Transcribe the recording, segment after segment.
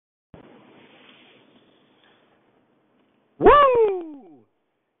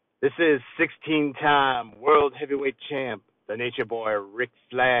This is 16-time world heavyweight champ, the Nature Boy Ric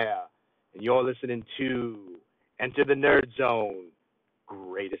Flair, and you're listening to Enter the Nerd Zone,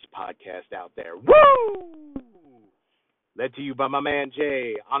 greatest podcast out there. Woo! Led to you by my man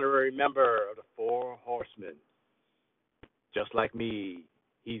Jay, honorary member of the Four Horsemen. Just like me,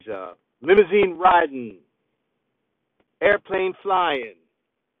 he's a limousine riding, airplane flying,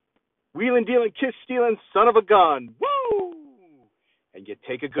 wheeling, dealing, kiss stealing son of a gun. Woo! And you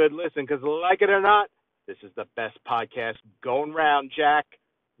take a good listen, because like it or not, this is the best podcast going round, Jack.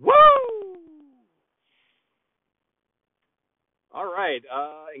 Woo! All right.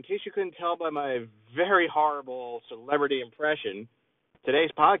 In case you couldn't tell by my very horrible celebrity impression, today's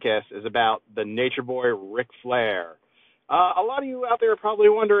podcast is about the Nature Boy Ric Flair. A lot of you out there are probably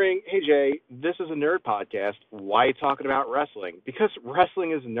wondering, hey, Jay, this is a nerd podcast. Why are you talking about wrestling? Because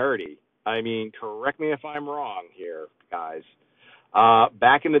wrestling is nerdy. I mean, correct me if I'm wrong here, guys.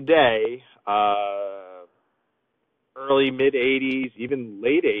 Back in the day, early, mid-'80s, even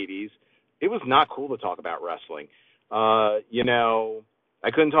late '80s, it was not cool to talk about wrestling. I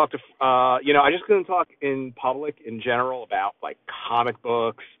couldn't talk to, I just couldn't talk in public in general about, like, comic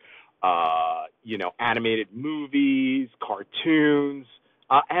books, animated movies, cartoons,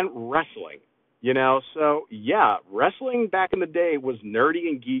 and wrestling. So, yeah, wrestling back in the day was nerdy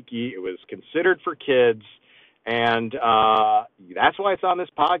and geeky. It was considered for kids. And that's why it's on this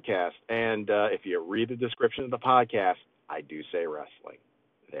podcast. And if you read the description of the podcast, I do say wrestling.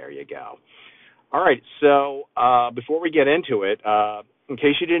 There you go. All right, so before we get into it, in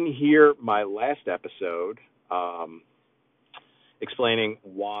case you didn't hear my last episode explaining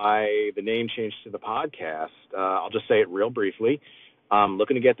why the name changed to the podcast, I'll just say it real briefly. I'm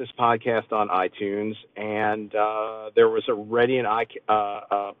looking to get this podcast on iTunes, and there was already a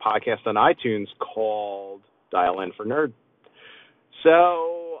podcast on iTunes called Dial In for Nerd.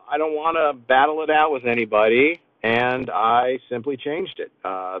 So I don't want to battle it out with anybody, and I simply changed it.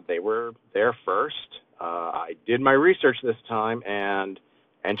 They were there first. I did my research this time and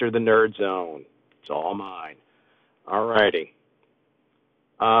entered the Nerd Zone. It's all mine. All righty.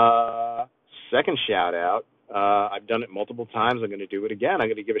 Second shout out. I've done it multiple times. I'm going to do it again. I'm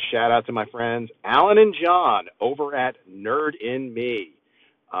going to give a shout out to my friends Alan and John over at Nerd in Me.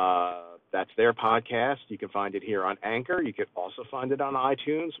 That's their podcast. You can find it here on Anchor. You can also find it on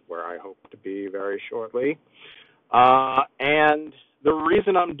iTunes, where I hope to be very shortly. And the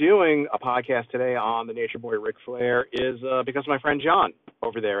reason I'm doing a podcast today on the Nature Boy Ric Flair is because of my friend John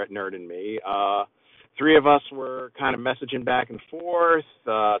over there at Nerd and Me. Three of us were kind of messaging back and forth,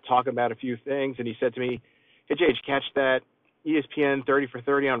 talking about a few things, and he said to me, hey, Jay, did you catch that ESPN 30 for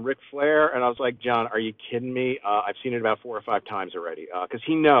 30 on Ric Flair? And I was like, John, are you kidding me? I've seen it about 4 or 5 times already, because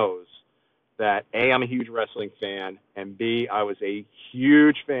he knows that, A, I'm a huge wrestling fan, and B, I was a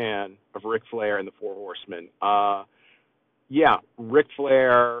huge fan of Ric Flair and the Four Horsemen. Ric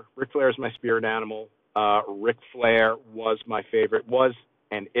Flair is my spirit animal. Ric Flair was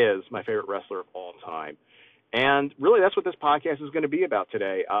and is my favorite wrestler of all time. And really, that's what this podcast is going to be about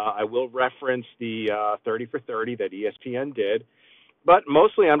today. I will reference the 30 for 30 that ESPN did, but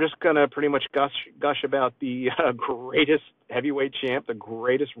mostly I'm just going to pretty much gush about the greatest heavyweight champ, the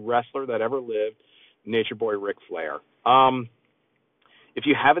greatest wrestler that ever lived, Nature Boy Ric Flair. If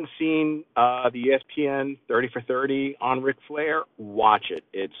you haven't seen the ESPN 30 for 30 on Ric Flair, watch it.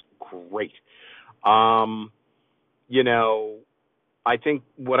 It's great. I think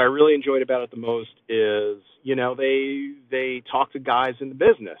what I really enjoyed about it the most is, they talk to guys in the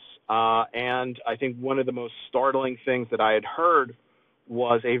business. And I think one of the most startling things that I had heard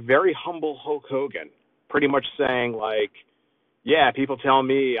was a very humble Hulk Hogan pretty much saying, like, yeah, people tell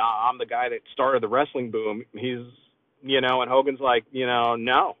me I'm the guy that started the wrestling boom. He's, and Hogan's like,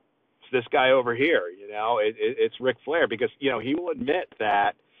 no, it's this guy over here, it's Ric Flair, because, he will admit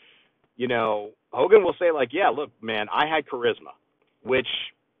that, Hogan will say, like, yeah, look, man, I had charisma, which,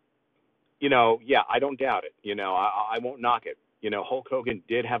 I don't doubt it. I won't knock it. Hulk Hogan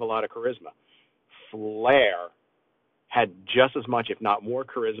did have a lot of charisma. Flair had just as much, if not more,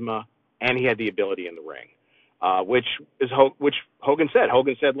 charisma, and he had the ability in the ring, which Hogan said.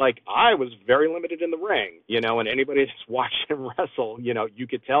 Hogan said, like, I was very limited in the ring, and anybody that's watched him wrestle, you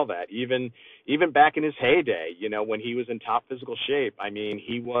could tell that. Even back in his heyday, when he was in top physical shape, I mean,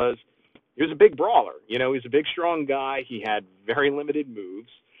 he was a big brawler. He was a big, strong guy. He had very limited moves.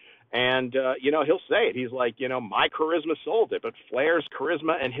 And, he'll say it. He's like, my charisma sold it, but Flair's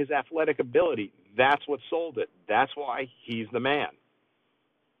charisma and his athletic ability, that's what sold it. That's why he's the man.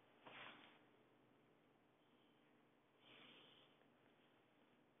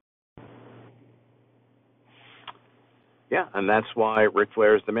 Yeah, and that's why Ric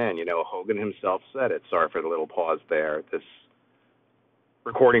Flair is the man. Hogan himself said it. Sorry for the little pause there. This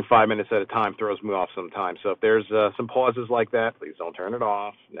recording 5 minutes at a time throws me off sometimes. So if there's some pauses like that, please don't turn it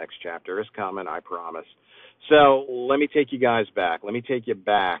off. Next chapter is coming, I promise. So let me take you guys back. Let me take you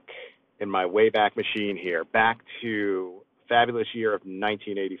back in my Wayback Machine here, back to fabulous year of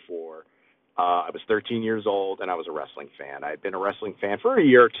 1984. I was 13 years old, and I was a wrestling fan. I had been a wrestling fan for a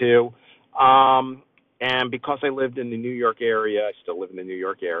year or two. And because I lived in the New York area, I still live in the New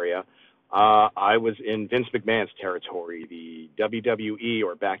York area, I was in Vince McMahon's territory, the WWE,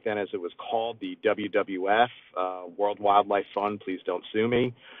 or back then as it was called, the WWF, World Wildlife Fund. Please don't sue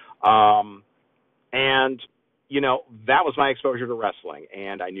me. And, that was my exposure to wrestling.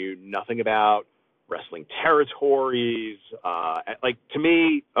 And I knew nothing about wrestling territories. To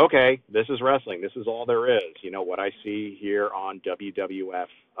me, okay, this is wrestling. This is all there is, what I see here on WWF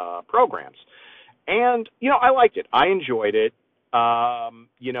programs. And, I liked it. I enjoyed it.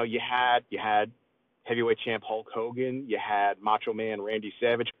 You had heavyweight champ Hulk Hogan. You had Macho Man Randy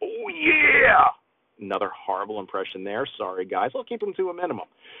Savage. Oh, yeah! Another horrible impression there. Sorry, guys. I'll keep them to a minimum.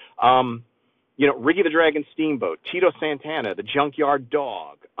 Ricky the Dragon Steamboat, Tito Santana, the Junkyard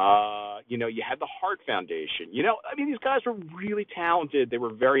Dog. You had the Hart Foundation. These guys were really talented. They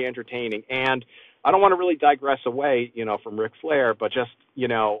were very entertaining. And I don't want to really digress away, from Ric Flair, but just,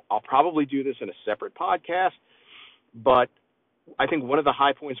 I'll probably do this in a separate podcast. But I think one of the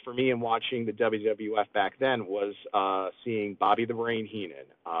high points for me in watching the WWF back then was seeing Bobby the Brain Heenan.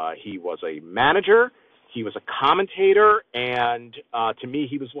 He was a manager, he was a commentator, and to me,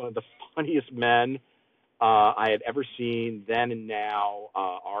 he was one of the funniest men I had ever seen then and now.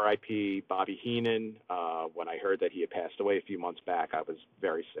 R.I.P. Bobby Heenan. When I heard that he had passed away a few months back, I was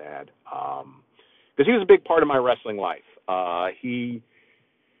very sad because he was a big part of my wrestling life. He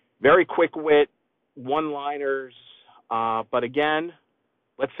very quick wit, one-liners. But again,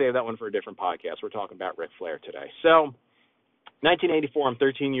 let's save that one for a different podcast. We're talking about Ric Flair today. So, 1984, I'm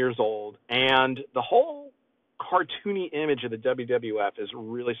 13 years old, and the whole cartoony image of the WWF is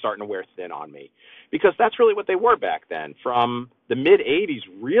really starting to wear thin on me, because that's really what they were back then. From the mid-'80s,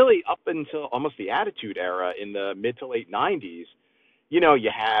 really up until almost the Attitude Era in the mid to late '90s, you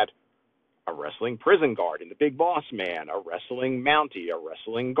had a wrestling prison guard in the Big Boss Man, a wrestling Mountie, a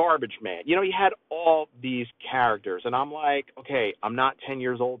wrestling Garbage Man. You had all these characters, and I'm like, okay, I'm not 10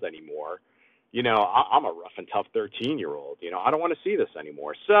 years old anymore. I'm a rough and tough 13-year-old. I don't want to see this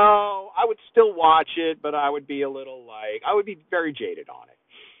anymore. So I would still watch it, but I would be I would be very jaded on it.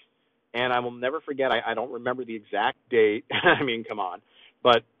 And I will never forget, I don't remember the exact date. I mean, come on.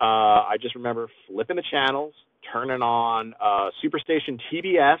 But I just remember flipping the channels, turning on Superstation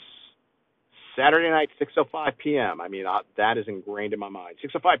TBS, Saturday night, 6:05 p.m. That is ingrained in my mind.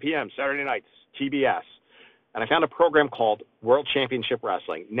 6:05 p.m., Saturday nights, TBS. And I found a program called World Championship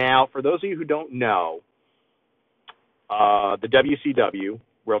Wrestling. Now, for those of you who don't know, the WCW,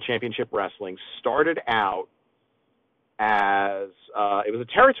 World Championship Wrestling, started out as, it was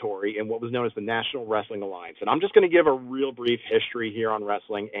a territory in what was known as the National Wrestling Alliance. And I'm just going to give a real brief history here on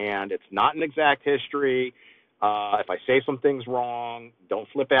wrestling, and it's not an exact history. If I say some things wrong, don't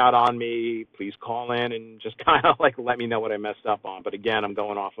flip out on me. Please call in and just kind of let me know what I messed up on. But again, I'm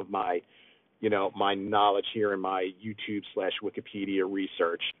going off of my, my knowledge here in my YouTube/Wikipedia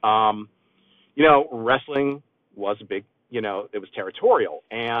research. Wrestling was a big, it was territorial.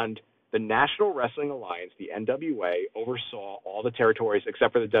 And the National Wrestling Alliance, the NWA, oversaw all the territories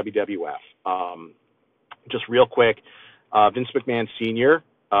except for the WWF. Just real quick, Vince McMahon Sr.,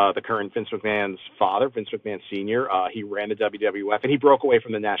 the current Vince McMahon's father, Vince McMahon Sr., he ran the WWF, and he broke away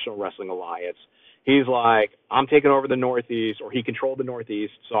from the National Wrestling Alliance. He's like, I'm taking over the Northeast, or he controlled the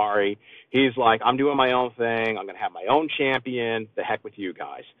Northeast, sorry. He's like, I'm doing my own thing. I'm going to have my own champion. The heck with you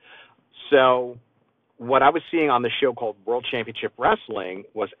guys. So what I was seeing on the show called World Championship Wrestling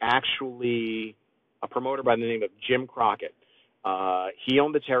was actually a promoter by the name of Jim Crockett. He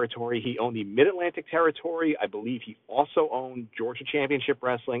owned the territory. He owned the Mid-Atlantic territory. I believe he also owned Georgia Championship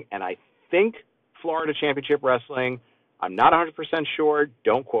Wrestling, and I think Florida Championship Wrestling. I'm not 100% sure.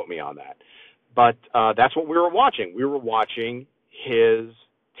 Don't quote me on that. But that's what we were watching. We were watching his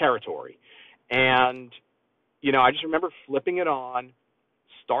territory. And, I just remember flipping it on,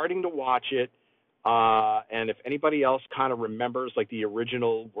 starting to watch it. And if anybody else kind of remembers, the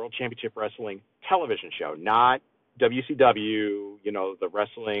original World Championship Wrestling television show, not WCW, the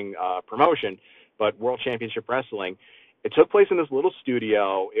wrestling promotion, but World Championship Wrestling, it took place in this little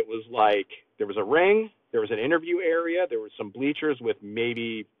studio. It was there was a ring, there was an interview area, there was some bleachers with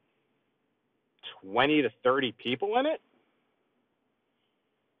maybe 20 to 30 people in it.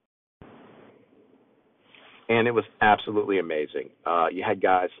 and it was absolutely amazing. You had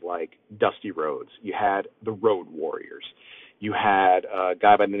guys like Dusty Rhodes. You had the Road Warriors. You had a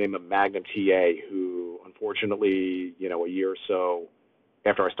guy by the name of Magnum TA, who unfortunately, a year or so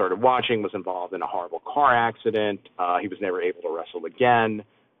after I started watching, was involved in a horrible car accident. He was never able to wrestle again,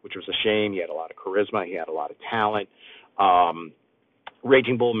 which was a shame. He had a lot of charisma. He had a lot of talent.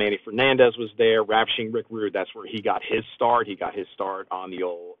 Raging Bull Manny Fernandez was there. Ravishing Rick Rude, that's where he got his start. He got his start on the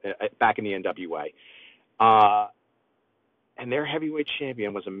old back in the NWA. And their heavyweight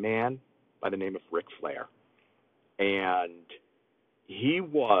champion was a man by the name of Ric Flair. And he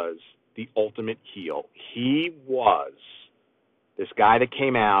was the ultimate heel. He was this guy that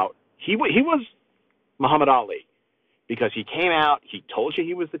came out. He was Muhammad Ali, because he came out, he told you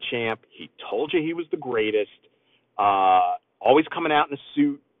he was the champ, he told you he was the greatest, always coming out in a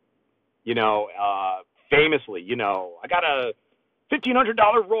suit, famously, I got a $1,500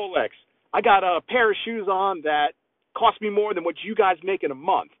 Rolex. I got a pair of shoes on that cost me more than what you guys make in a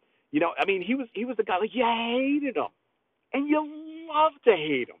month. He was the guy, like, you hated him, and you loved to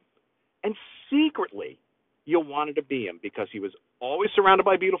hate him. And secretly, you wanted to be him, because he was always surrounded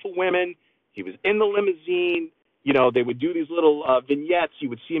by beautiful women. He was in the limousine. They would do these little vignettes. You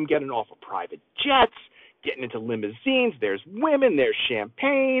would see him getting off of private jets, getting into limousines. There's women. There's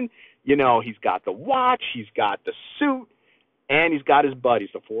champagne. He's got the watch. He's got the suit. And he's got his buddies,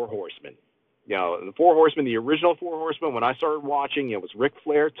 the Four Horsemen. The Four Horsemen, the original Four Horsemen, when I started watching, it was Ric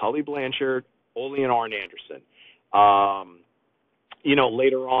Flair, Tully Blanchard, Ole and Arn Anderson.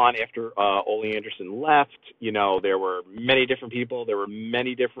 Later on, after Ole Anderson left, there were many different people. There were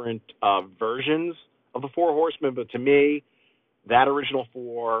many different versions of the Four Horsemen. But to me, that original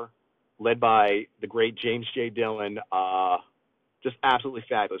four, led by the great James J. Dillon, just absolutely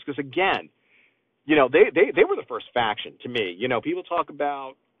fabulous. Because, again, they were the first faction to me. People talk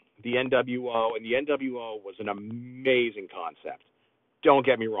about the NWO, and the NWO was an amazing concept. Don't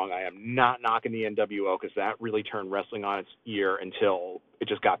get me wrong, I am not knocking the NWO, because that really turned wrestling on its ear until it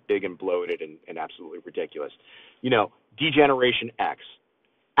just got big and bloated and absolutely ridiculous. D-Generation X,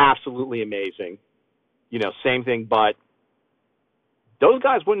 absolutely amazing. Same thing, but those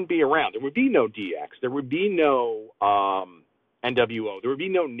guys wouldn't be around. There would be no DX. There would be no NWO. There would be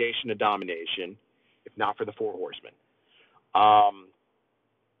no Nation of Domination if not for the Four Horsemen.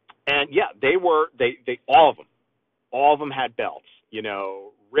 And yeah, they all of them had belts.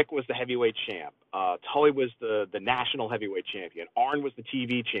 Rick was the heavyweight champ. Tully was the national heavyweight champion. Arn was the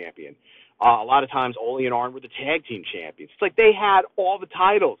TV champion. A lot of times, Ole and Arn were the tag team champions. It's like they had all the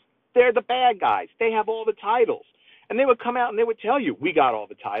titles. They're the bad guys. They have all the titles. And they would come out and they would tell you, we got all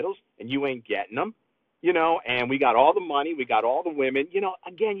the titles and you ain't getting them. And we got all the money. We got all the women.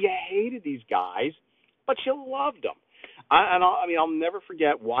 Again, you hated these guys, but you loved them. I'll never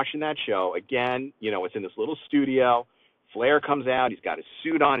forget watching that show. Again, it's in this little studio. Flair comes out. He's got his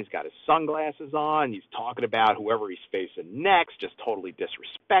suit on. He's got his sunglasses on. He's talking about whoever he's facing next, just totally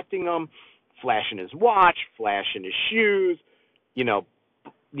disrespecting them, flashing his watch, flashing his shoes,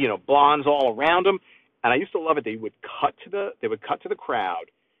 blondes all around him. And I used to love it. They would cut to the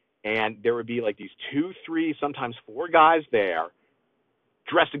crowd, and there would be like these 2, 3, sometimes 4 guys there,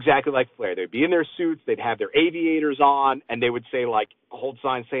 dressed exactly like Flair. They'd be in their suits. They'd have their aviators on, and they would say, like, hold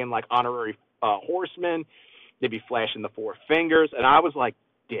signs saying, like, honorary horseman. They'd be flashing the 4 fingers. And I was like,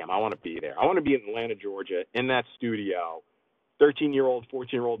 damn, I want to be there. I want to be in Atlanta, Georgia, in that studio, 13-year-old,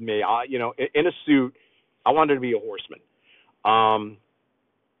 14-year-old me, in a suit. I wanted to be a horseman.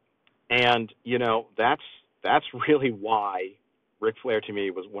 And, that's really why Ric Flair, to me,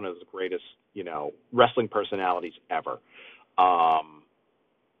 was one of the greatest, wrestling personalities ever.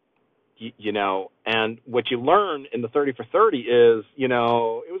 And what you learn in the 30 for 30 is, it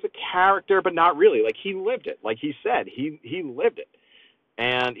was a character, but not really. Like, he lived it. Like he said, he lived it.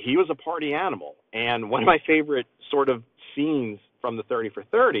 And he was a party animal. And one of my favorite sort of scenes from the 30 for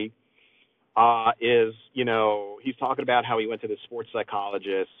 30 is, he's talking about how he went to the sports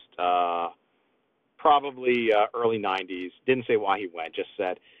psychologist, probably early 90s. Didn't say why he went, just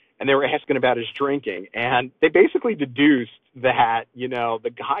said, and they were asking about his drinking. And they basically deduced that, the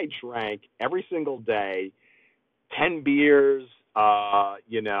guy drank every single day, 10 beers,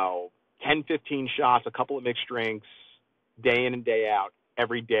 10, 15 shots, a couple of mixed drinks, day in and day out,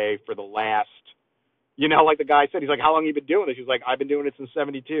 every day for the last, like the guy said, he's like, how long have you been doing this? He's like, I've been doing it since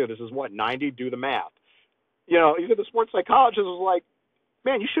 72. This is what, 90? Do the math. Even the sports psychologist was like,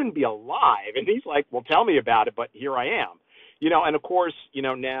 man, you shouldn't be alive. And he's like, well, tell me about it, but here I am. And of course,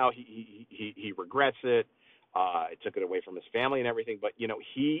 now he regrets it. It took it away from his family and everything, but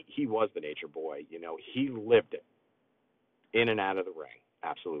he was the nature boy. He lived it in and out of the ring.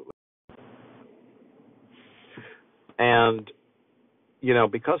 Absolutely. And,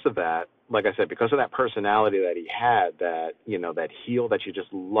 because of that, like I said, because of that personality that he had, that heel that you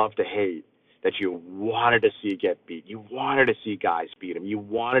just love to hate, that you wanted to see get beat. You wanted to see guys beat him. You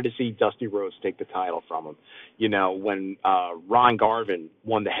wanted to see Dusty Rhodes take the title from him. When Ron Garvin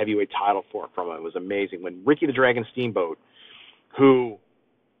won the heavyweight title from him, it was amazing. When Ricky the Dragon Steamboat, who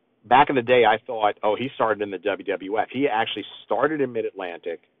back in the day I thought, oh, he started in the WWF. He actually started in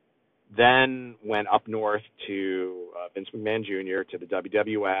Mid-Atlantic, then went up north to Vince McMahon Jr., to the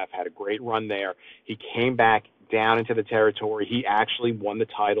WWF, had a great run there. He came back down into the territory. He actually won the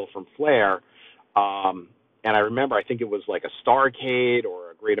title from Flair. And I remember, I think it was like a Starrcade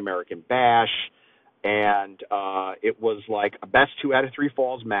or a Great American Bash, and it was like a best 2 out of 3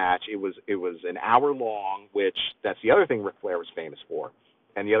 falls match. It was an hour long, which that's the other thing Ric Flair was famous for,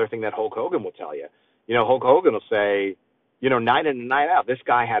 and the other thing that Hulk Hogan will tell you. Hulk Hogan will say, night in and night out, this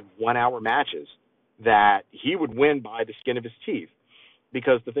guy had 1 hour matches that he would win by the skin of his teeth.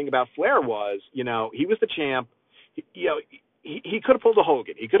 Because the thing about Flair was, he was the champ. He could have pulled a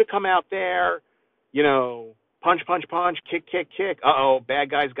Hogan. He could have come out there, punch, punch, punch, kick, kick, kick. Uh-oh,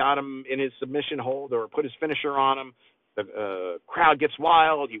 bad guy's got him in his submission hold or put his finisher on him. The crowd gets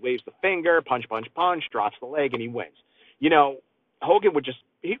wild. He waves the finger, punch, punch, punch, drops the leg, and he wins. Hogan would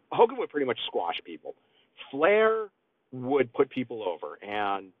pretty much squash people. Flair would put people over.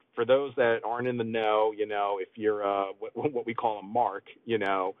 And for those that aren't in the know, if you're what we call a mark,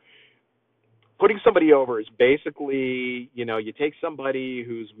 putting somebody over is basically, you take somebody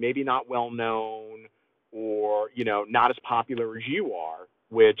who's maybe not well known or, not as popular as you are,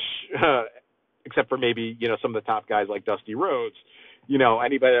 which, except for maybe, some of the top guys like Dusty Rhodes,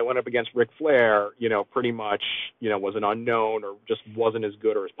 anybody that went up against Ric Flair, pretty much, was an unknown or just wasn't as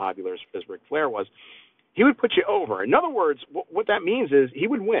good or as popular as Ric Flair was. He would put you over. In other words, what that means is he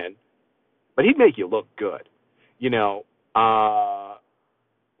would win, but he'd make you look good.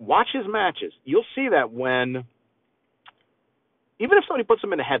 Watch his matches. You'll see that when, even if somebody puts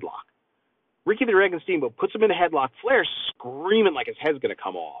him in a headlock, Ricky the Dragon Steamboat puts him in a headlock, Flair's screaming like his head's going to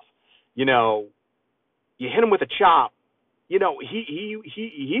come off. You hit him with a chop, he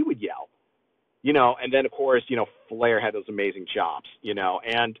would yell. And then, of course, Flair had those amazing chops,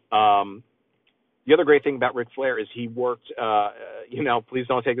 and the other great thing about Ric Flair is he worked, please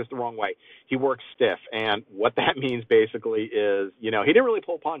don't take this the wrong way, he worked stiff. And what that means basically is, he didn't really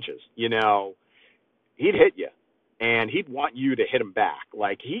pull punches. He'd hit you, and he'd want you to hit him back.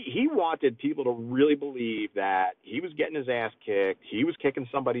 Like, he wanted people to really believe that he was getting his ass kicked, he was kicking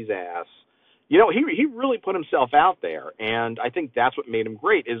somebody's ass. He really put himself out there, and I think that's what made him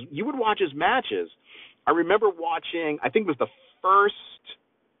great, is you would watch his matches. I remember watching, I think it was the first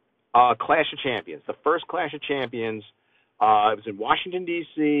Clash of Champions. The first Clash of Champions, it was in Washington,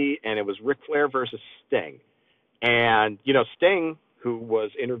 D.C., and it was Ric Flair versus Sting. And, Sting, who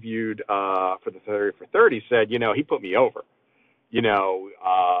was interviewed for the 30 for 30, said, he put me over.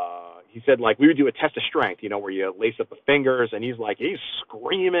 He said, like, we would do a test of strength, where you lace up the fingers, and he's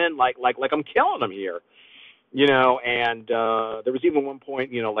screaming like I'm killing him here. And there was even one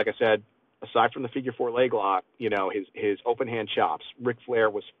point, like I said, aside from the figure 4 leg lock, his open hand chops, Ric Flair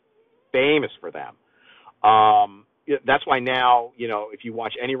was famous for them. That's why now, if you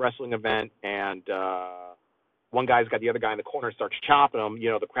watch any wrestling event and one guy's got the other guy in the corner and starts chopping him,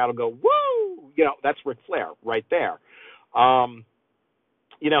 the crowd will go, woo! That's Ric Flair right there.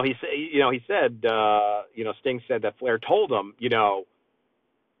 He said, Sting said that Flair told him, I'm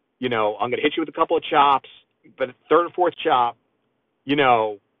going to hit you with a couple of chops, but third or fourth chop,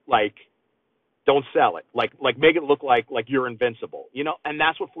 don't sell it. Like make it look like you're invincible, and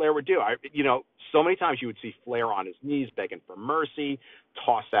that's what Flair would do. So many times you would see Flair on his knees begging for mercy,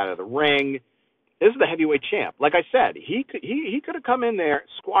 tossed out of the ring. This is the heavyweight champ. Like I said, he could have come in there,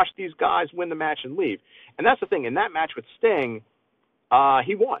 squashed these guys, win the match, and leave. And that's the thing. In that match with Sting,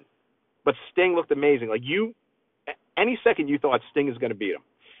 he won. But Sting looked amazing. Like, any second you thought Sting is going to beat him.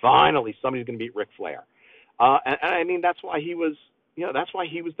 Finally, somebody's going to beat Ric Flair. And I mean, that's why he was, that's why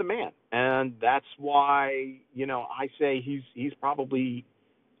he was the man. And that's why, I say he's probably,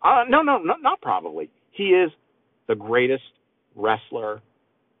 not probably. He is the greatest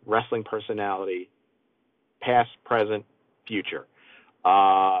wrestling personality, past, present, future.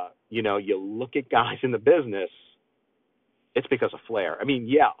 You look at guys in the business, it's because of Flair. I mean,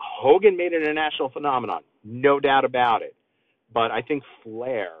 yeah, Hogan made it a national phenomenon, no doubt about it. But I think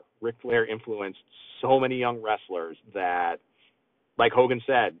Ric Flair influenced so many young wrestlers that, like Hogan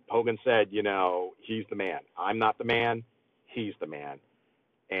said, he's the man. I'm not the man, he's the man.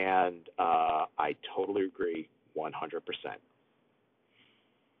 And I totally agree 100%.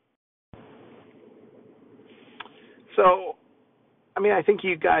 So, I mean, I think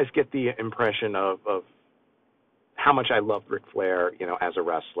you guys get the impression of how much I loved Ric Flair, as a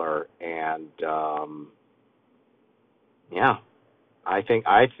wrestler, and yeah, I think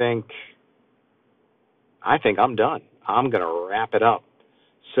I'm done. I'm gonna wrap it up.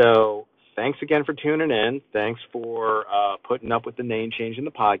 So, thanks again for tuning in. Thanks for putting up with the name change in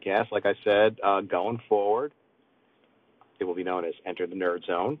the podcast. Like I said, going forward, it will be known as Enter the Nerd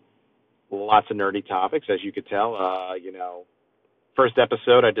Zone. Lots of nerdy topics, as you could tell. First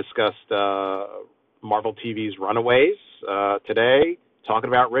episode, I discussed Marvel TV's Runaways. Today, talking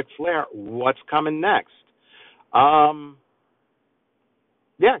about Ric Flair. What's coming next? Got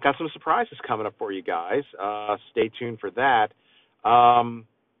some surprises coming up for you guys. Stay tuned for that. I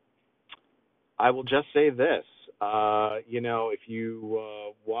will just say this. If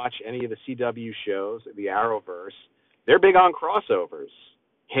you watch any of the CW shows, the Arrowverse, they're big on crossovers.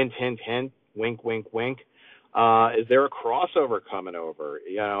 Hint, hint, hint. Wink, wink, wink. Is there a crossover coming over?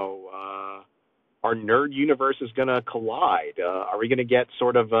 Our nerd universe is going to collide. Are we going to get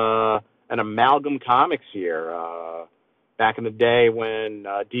sort of an amalgam comics here? Back in the day when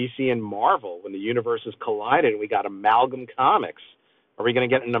DC and Marvel, when the universes collided, we got amalgam comics. Are we going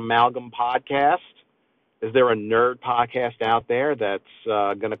to get an amalgam podcast? Is there a nerd podcast out there that's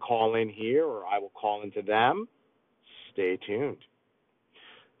going to call in here, or I will call into them? Stay tuned.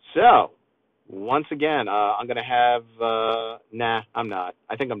 So, once again, I'm going to have, I'm not.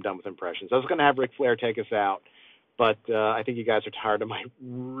 I think I'm done with impressions. I was going to have Ric Flair take us out, but I think you guys are tired of my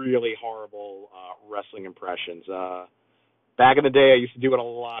really horrible wrestling impressions. Back in the day, I used to do it a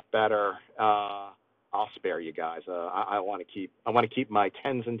lot better. I'll spare you guys. I want to keep my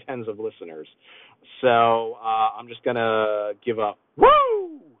tens and tens of listeners. So I'm just going to give a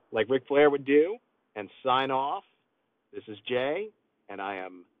woo like Ric Flair would do and sign off. This is Jay, and I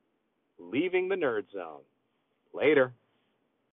am leaving the Nerd Zone. Later.